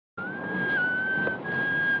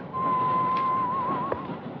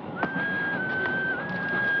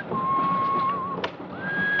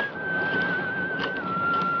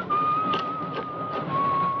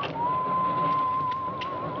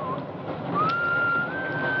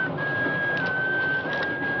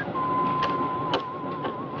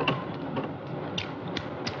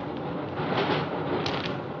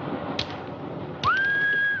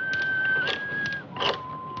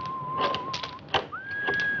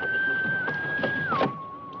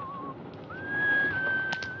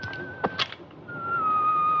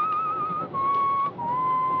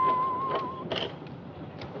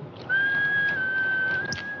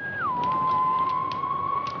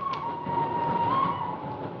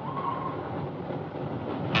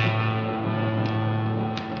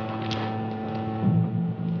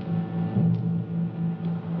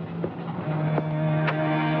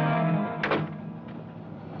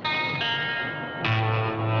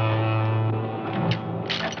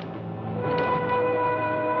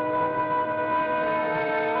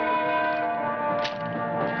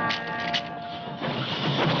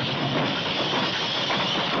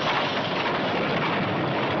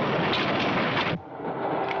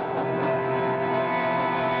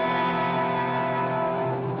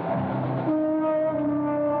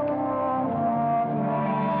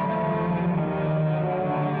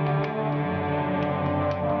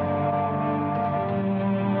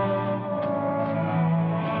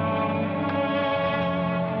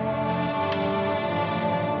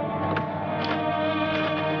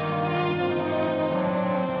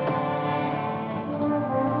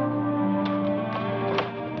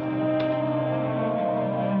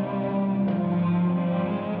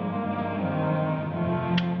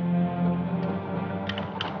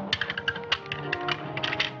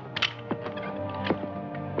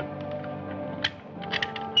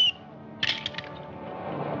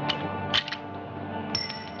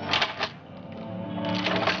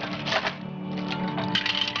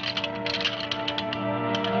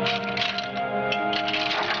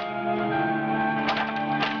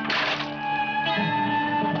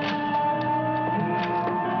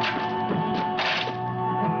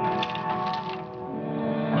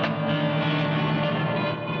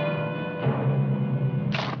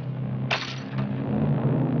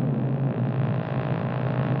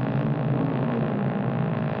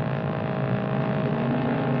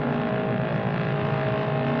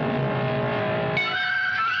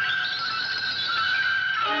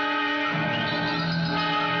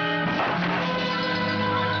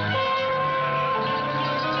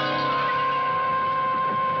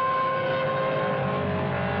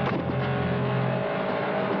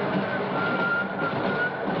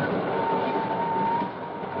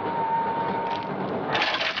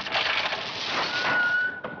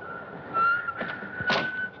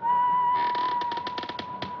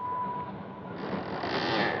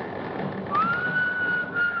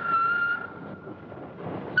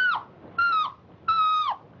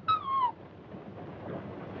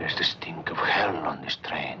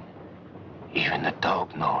Even the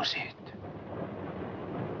dog knows it.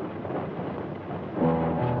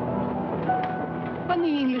 When the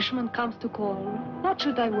Englishman comes to call, what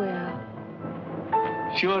should I wear?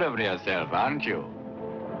 Sure of yourself, aren't you?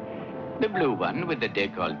 The blue one with the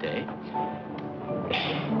décolleté.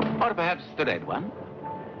 Or perhaps the red one.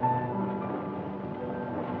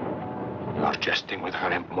 You're jesting with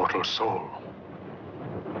her immortal soul.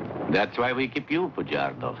 That's why we keep you,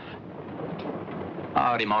 Pujardov.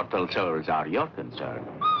 Our immortal souls are your concern.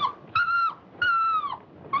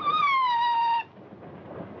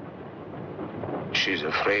 She's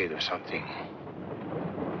afraid of something.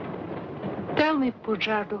 Tell me,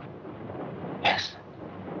 Pujardov. Yes.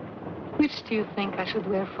 Which do you think I should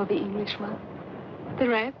wear for the Englishman? The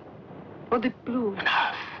red or the blue?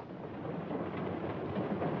 Enough.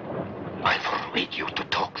 I forbid you to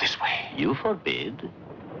talk this way. You forbid?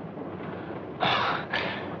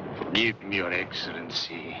 Forgive me, Your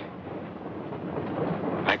Excellency.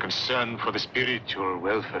 My concern for the spiritual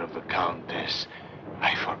welfare of the Countess,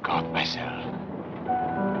 I forgot myself.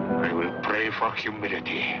 I will pray for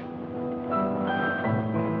humility.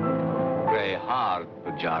 Pray hard,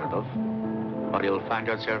 Pujardov, or you'll find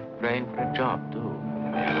yourself praying for a job, too.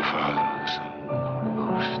 In the name of the Father, the Son, and the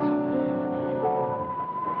Holy Ghost.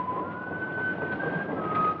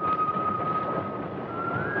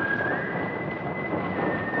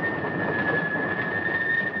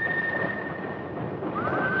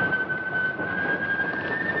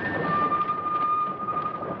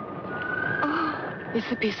 It's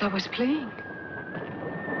the piece I was playing.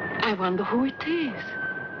 I wonder who it is.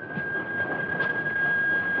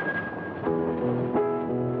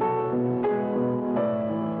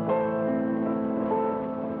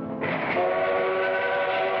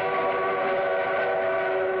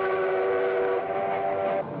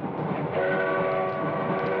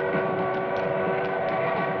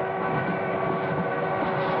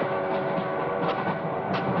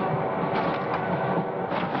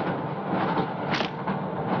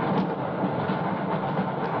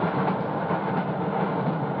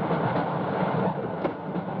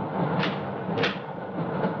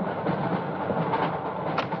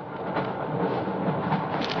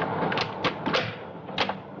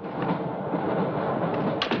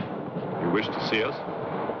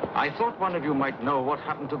 I thought one of you might know what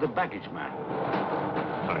happened to the baggage man.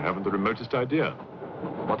 I haven't the remotest idea.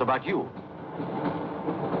 What about you?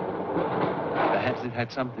 Perhaps it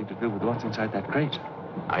had something to do with what's inside that crate.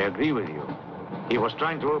 I agree with you. He was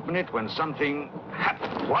trying to open it when something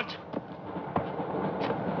happened. What?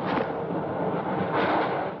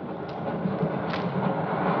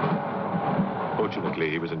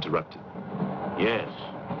 Fortunately, he was interrupted. Yes.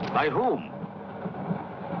 By whom?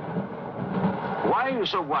 Why are you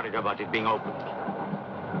so worried about it being opened?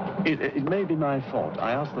 It may be my fault.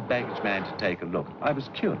 I asked the baggage man to take a look. I was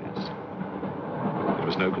curious. It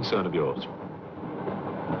was no concern of yours.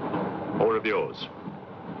 Or of yours.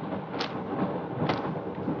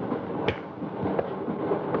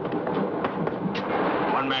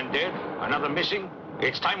 One man dead, another missing.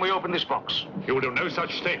 It's time we open this box. You will do no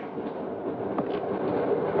such thing.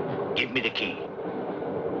 Give me the key.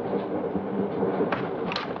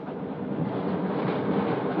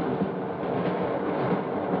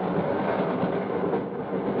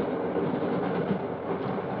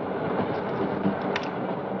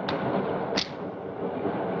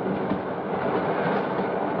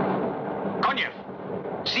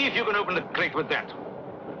 See if you can open the crate with that.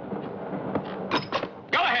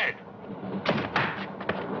 Go ahead!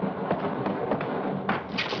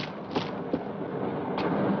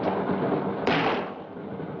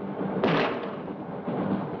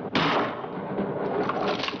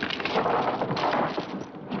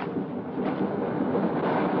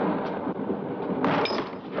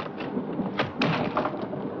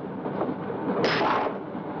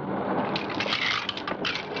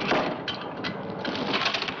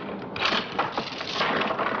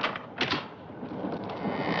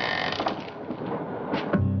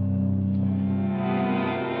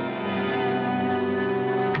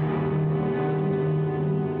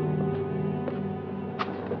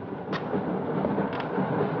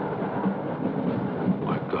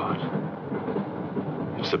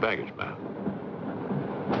 The baggage man.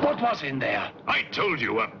 What was in there? I told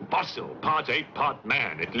you, a fossil, part ape, part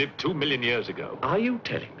man. It lived 2 million years ago. Are you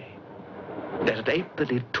telling me that an ape that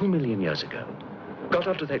lived 2 million years ago got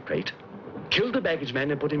onto that crate, killed the baggage man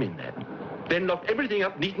and put him in there, then locked everything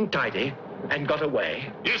up neat and tidy and got away?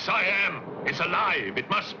 Yes, I am. It's alive. It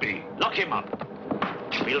must be. Lock him up.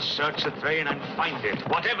 We'll search the train and find it,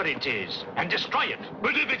 whatever it is, and destroy it.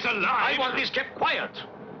 But if it's alive... I want this kept quiet.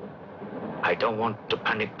 I don't want to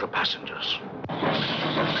panic the passengers.